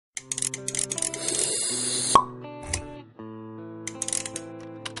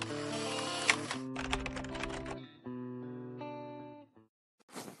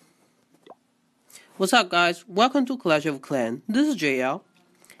What's up, guys? Welcome to Clash of Clans. This is JL,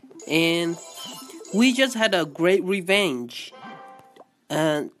 and we just had a great revenge.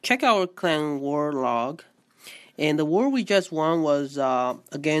 And check our clan war log. And the war we just won was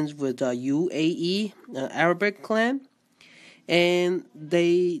against with UAE Arabic clan, and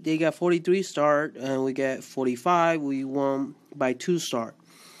they got 43 star, and we get 45. We won by 2 star.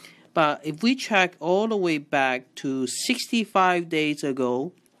 But if we check all the way back to 65 days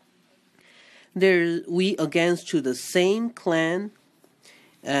ago, we against to the same clan,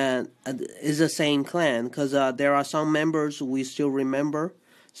 and it's the same clan because there are some members we still remember.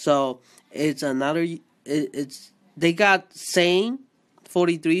 So it's another. They got same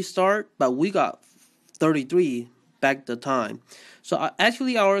 43 start, but we got 33 back the time. So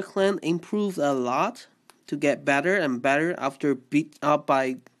actually, our clan improved a lot to get better and better after beat up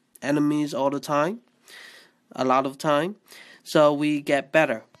by enemies all the time, a lot of time. So we get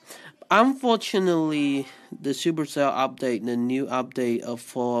better. Unfortunately, the Supercell update, the new update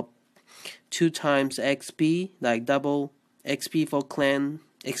for 2 times XP, like double XP for clan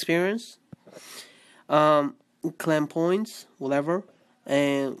experience, clan points, whatever,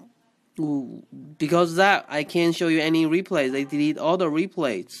 and because of that, I can't show you any replays. They delete all the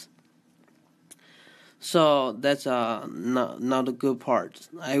replays. So that's not a good part.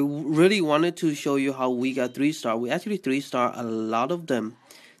 I really wanted to show you how we got 3 star. We actually 3 star a lot of them.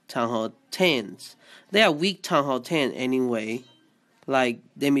 Town Hall 10s. They are weak Town Hall 10 anyway. Like,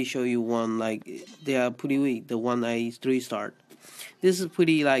 let me show you one. Like, they are pretty weak. The one I 3 star. This is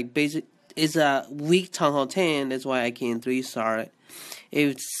pretty like basic. It's a weak Town Hall 10. That's why I can 3 star it.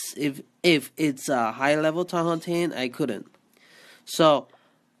 If it's a high level Town Hall 10, I couldn't. So,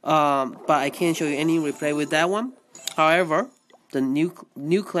 but I can't show you any replay with that one. However, the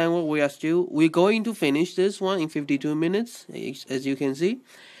new clan war, we're going to finish this one in 52 minutes, as you can see.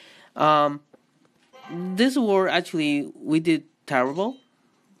 This war actually we did terrible,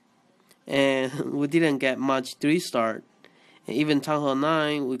 and we didn't get much 3 star. Even Town Hall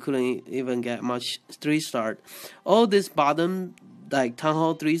 9 we couldn't even get much 3 star. All this bottom like Town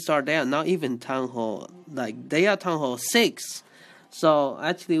Hall 3 star, they are not even Town Hall, like they are Town Hall 6. So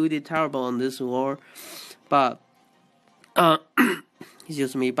actually we did terrible on this war, but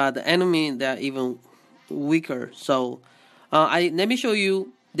excuse me, but the enemy, they're even weaker. So let me show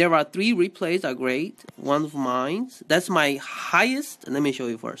you. There are 3 replays are great. One of mine, that's my highest. Let me show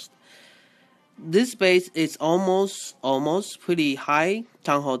you first. This base is almost pretty high.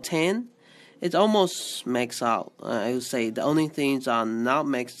 Town Hall 10. It's almost maxed out. I would say the only things are not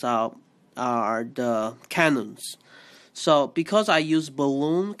maxed out are the cannons. So because I use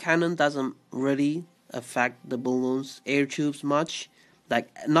balloon, cannon doesn't really affect the balloons air tubes much, like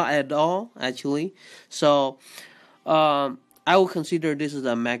not at all actually. So I will consider this is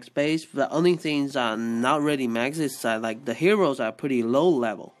a max base. The only things are not really max is like the heroes are pretty low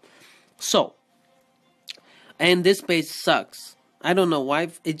level. So, and this base sucks. I don't know why.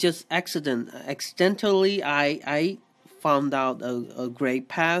 It just accidentally I found out a great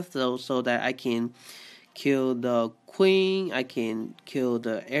path so that I can kill the queen, I can kill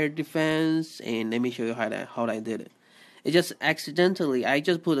the air defense, and let me show you how I did it. It just accidentally, I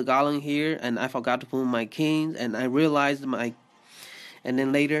just put a golem here, and I forgot to put my kings, and I realized and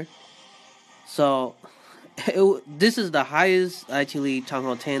then later, so this is the highest actually Town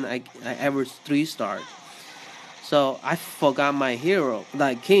Hall 10 I ever 3 star. So I forgot my hero,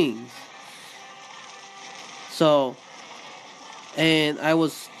 like kings. So, and I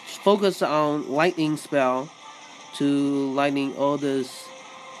was focused on lightning spell to lightning all this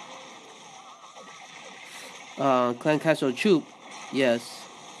clan castle troop, yes.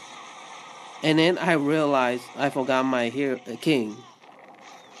 And then I realized I forgot my king.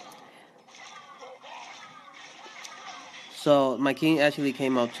 So my king actually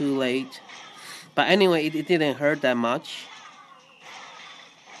came out too late. But anyway, it didn't hurt that much.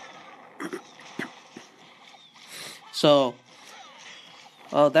 So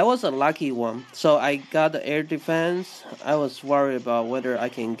that was a lucky one. So I got the air defense. I was worried about whether I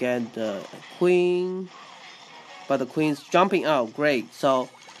can get the queen, but the queen's jumping out. Great. So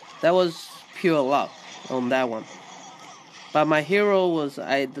that was pure luck on that one. But my hero was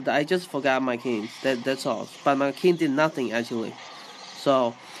I just forgot my king. That's all. But my king did nothing actually.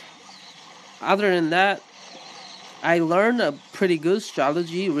 So other than that, I learned a pretty good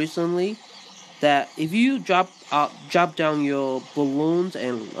strategy recently. That if you drop down your balloons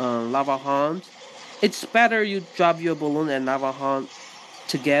and lava hounds, it's better you drop your balloon and lava hound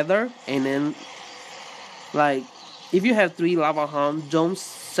together, and then like if you have 3 lava hounds, don't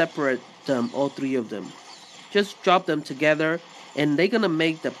separate them, all 3 of them. Just drop them together and they're gonna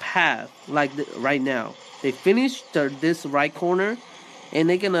make the path like right now. They finish this right corner, and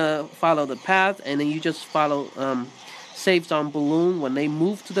they're gonna follow the path, and then you just follow save some balloon. When they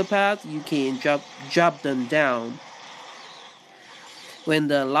move to the path, you can drop them down. When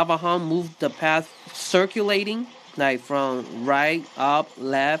the lava hound moves the path circulating, like from right, up,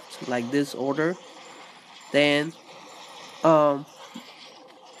 left, like this order, then on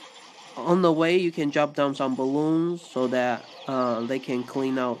the way you can drop down some balloons so that they can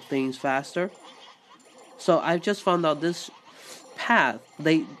clean out things faster. So I just found out this path,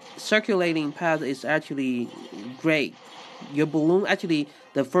 the circulating path, is actually great. Your balloon, actually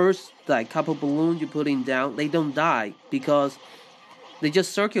the first like couple balloons you putting down, they don't die because they're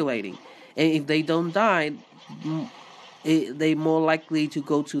just circulating, and if they don't die, they more likely to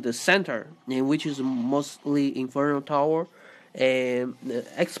go to the center, and which is mostly Inferno Tower and the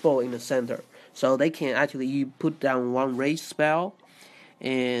Expo in the center. So they can actually, you put down one rage spell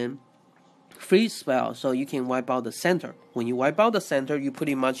and freeze spell, so you can wipe out the center. When you wipe out the center, you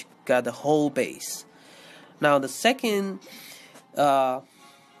pretty much got the whole base. Now the second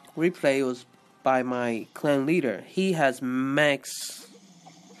replay was by my clan leader. He has max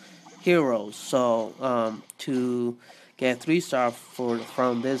heroes, so to get 3-star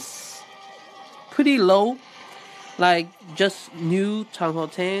from this pretty low, like just new Town Hall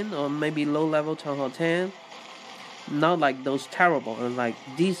 10 or maybe low level Town Hall 10, not like those terrible, and like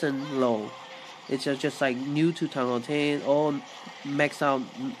decent low. It's just like new to Town Hall 10, all max out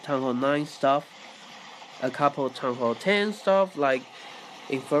Town Hall 9 stuff, a couple of Town Hall 10 stuff like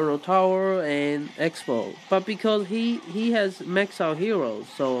Inferno Tower and Expo. But because he has max out heroes,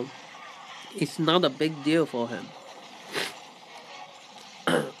 so it's not a big deal for him.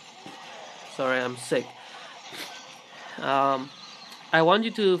 Sorry, I'm sick. I want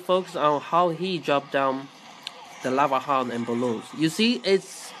you to focus on how he dropped down the lava hound and balloons. You see,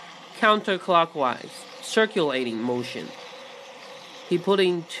 it's counterclockwise, circulating motion. He put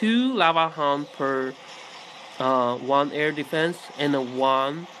in 2 lava hound per 1 air defense, and a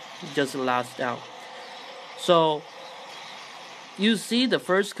 1 just last out. So you see the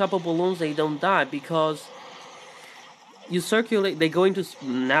first couple balloons, they don't die because you circulate. They go into,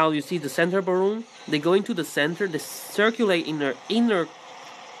 now you see the center balloon, they go into the center, they circulate in their inner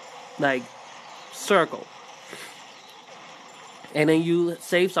like circle, and then you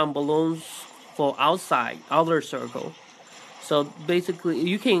save some balloons for outer circle. So basically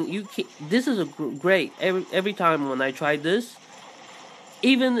you can this is a great, every time when I try this,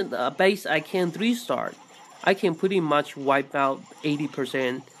 even the base I can 3-star, I can pretty much wipe out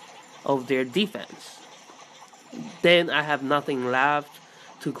 80% of their defense. Then I have nothing left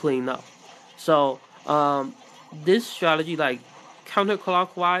to clean up. So this strategy, like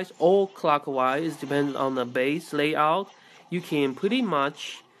counterclockwise or clockwise, depends on the base layout. You can pretty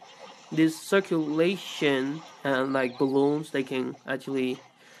much, this circulation and like balloons, they can actually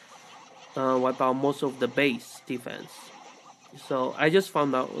wipe out most of the base defense. So I just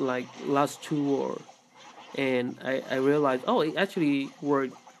found out like last tour, and I realized, oh, it actually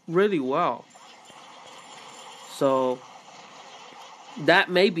worked really well. So that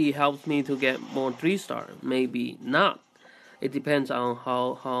maybe helps me to get more 3-star, maybe not. It depends on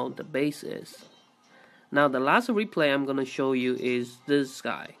how the base is. Now the last replay I'm gonna show you is this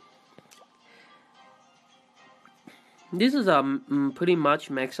guy. This is a pretty much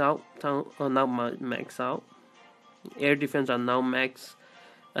max out, not max out. Air defense are now max,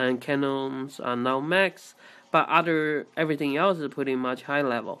 and cannons are now max, but everything else is pretty much high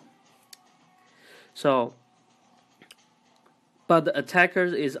level. So, but the attacker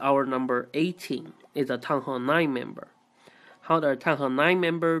is our number 18. Is a Town Hall 9 member. How the Town Hall 9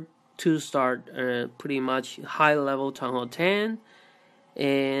 member to start pretty much high level Town Hall 10,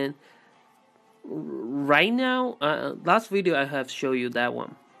 and right now, last video I have shown you that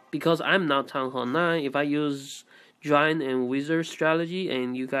one. Because I'm not Town Hall 9, if I use Giant and Wizard strategy,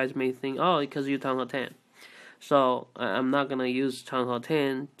 and you guys may think, oh, because you're Town Hall 10. So I'm not gonna use Town Hall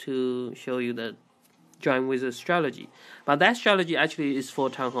 10 to show you the Giant Wizard strategy. But that strategy actually is for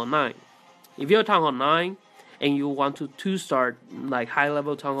Town Hall 9. If you're Town Hall 9 and you want to 2-star like high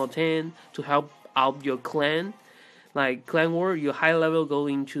level Town Hall 10 to help out your clan, like clan war, your high level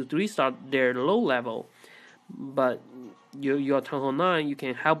going to 3-star their low level, but your Town Hall 9, you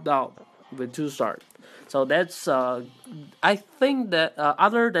can help out with 2-star. So that's I think that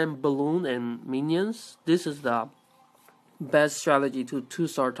other than balloon and minions, this is the best strategy to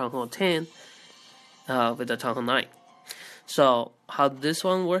 2-star Town Hall 10 with the Town Hall 9. So how this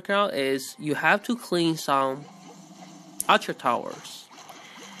one work out is you have to clean some archer towers,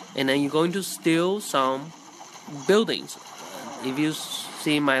 and then you're going to steal some buildings. if you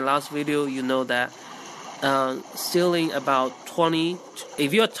see my last video, you know that stealing about 20.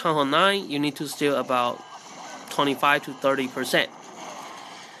 If you're Town Hall 9, you need to steal about 25 to 30%.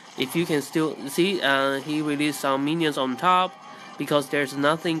 If you can still see, he released some minions on top because there's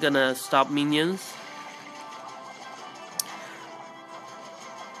nothing gonna stop minions.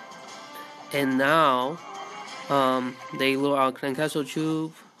 And now they lure out Clan Castle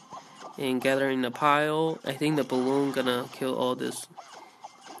Tube and gather in a pile. I think the balloon gonna kill all this.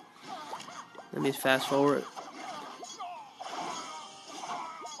 Let me fast forward.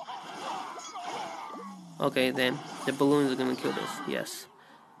 Okay, then the balloon is gonna kill this. Yes.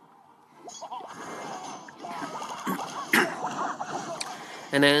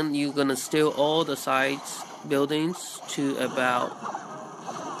 And then you're gonna steal all the sides buildings to about.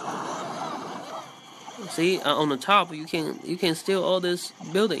 See, on the top you can steal all these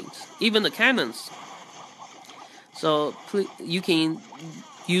buildings, even the cannons. So you can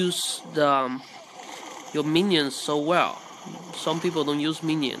use your minions so well. Some people don't use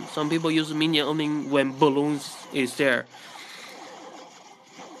minion. Some people use minion only when balloons is there.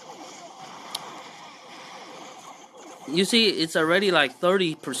 You see, it's already like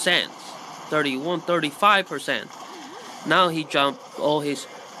 30%, 31, 35%. Now he jumped all his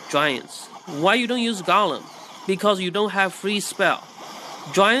giants. Why you don't use Golem? Because you don't have free spell.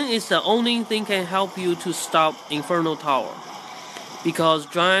 Giant is the only thing can help you to stop Infernal Tower. Because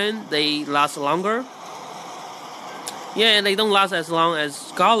Giant, they last longer. Yeah, they don't last as long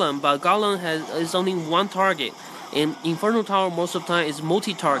as Golem, but Golem is only one target. And Infernal Tower most of the time is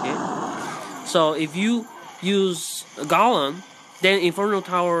multi-target. So if you use Golem, then Infernal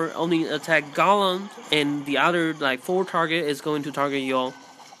Tower only attack Golem, and the other like 4 target is going to target your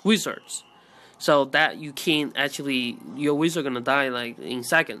wizards. So that you can't actually, your wizard gonna die like in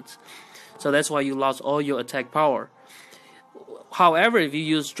seconds. So that's why you lost all your attack power. However, if you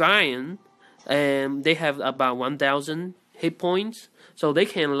use Giant, they have about 1,000 hit points, so they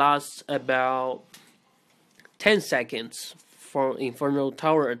can last about 10 seconds for Infernal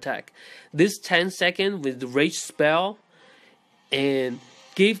Tower attack. This 10 seconds with Rage spell and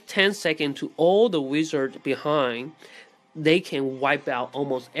give 10 seconds to all the wizards behind, they can wipe out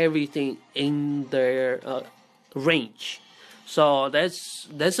almost everything in their range. So that's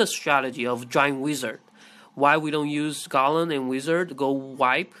a strategy of Giant Wizard. Why we don't use Golem and Wizard go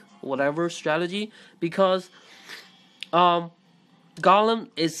wipe whatever strategy? Because Golem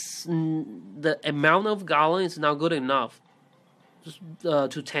is the amount of Golem is not good enough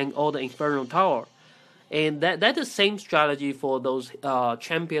to tank all the Infernal Tower. And that's the same strategy for those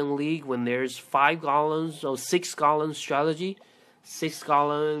Champion League when there's 5 Golems or 6 Golem strategy. 6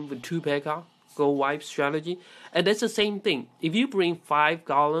 Golem with 2 P.E.K.K.A. go wipe strategy. And that's the same thing. If you bring 5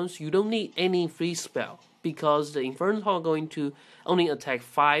 Golems, you don't need any free spell, because the Infernal Tower are going to only attack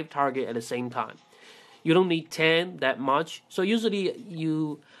 5 targets at the same time. You don't need 10 that much. So usually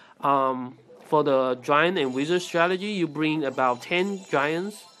you, for the Giant and Wizard strategy, you bring about 10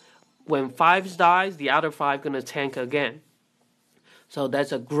 Giants. When 5 dies, the other 5 gonna tank again. So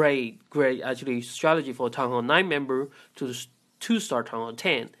that's a great actually strategy for Town Hall 9 member to start Town Hall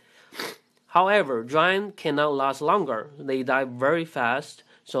 10. However, Giant cannot last longer. They die very fast.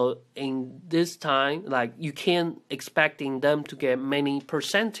 So in this time, like, you can't expecting them to get many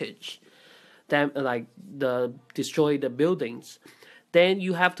percentage, destroy the buildings. Then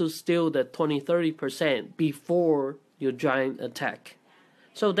you have to steal the 20-30% before your Giant attack.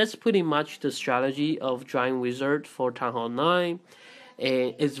 So that's pretty much the strategy of Giant Wizard for Town Hall 9,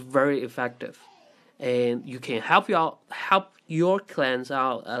 and it's very effective. And you can help your clans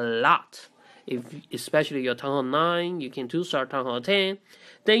out a lot. Especially your Town Hall 9, you can start Town Hall 10.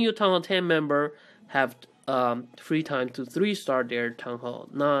 Then your Town Hall 10 member have free time to 3-star their Town Hall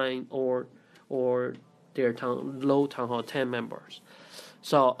 9 or their low Town Hall 10 members.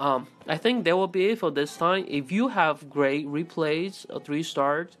 So I think that will be it for this time. If you have great replays of 3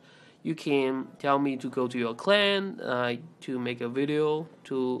 stars, you can tell me to go to your clan to make a video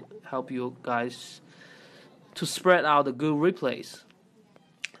to help you guys to spread out the good replays.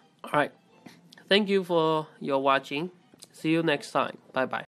 Alright, thank you for your watching. See you next time. Bye bye.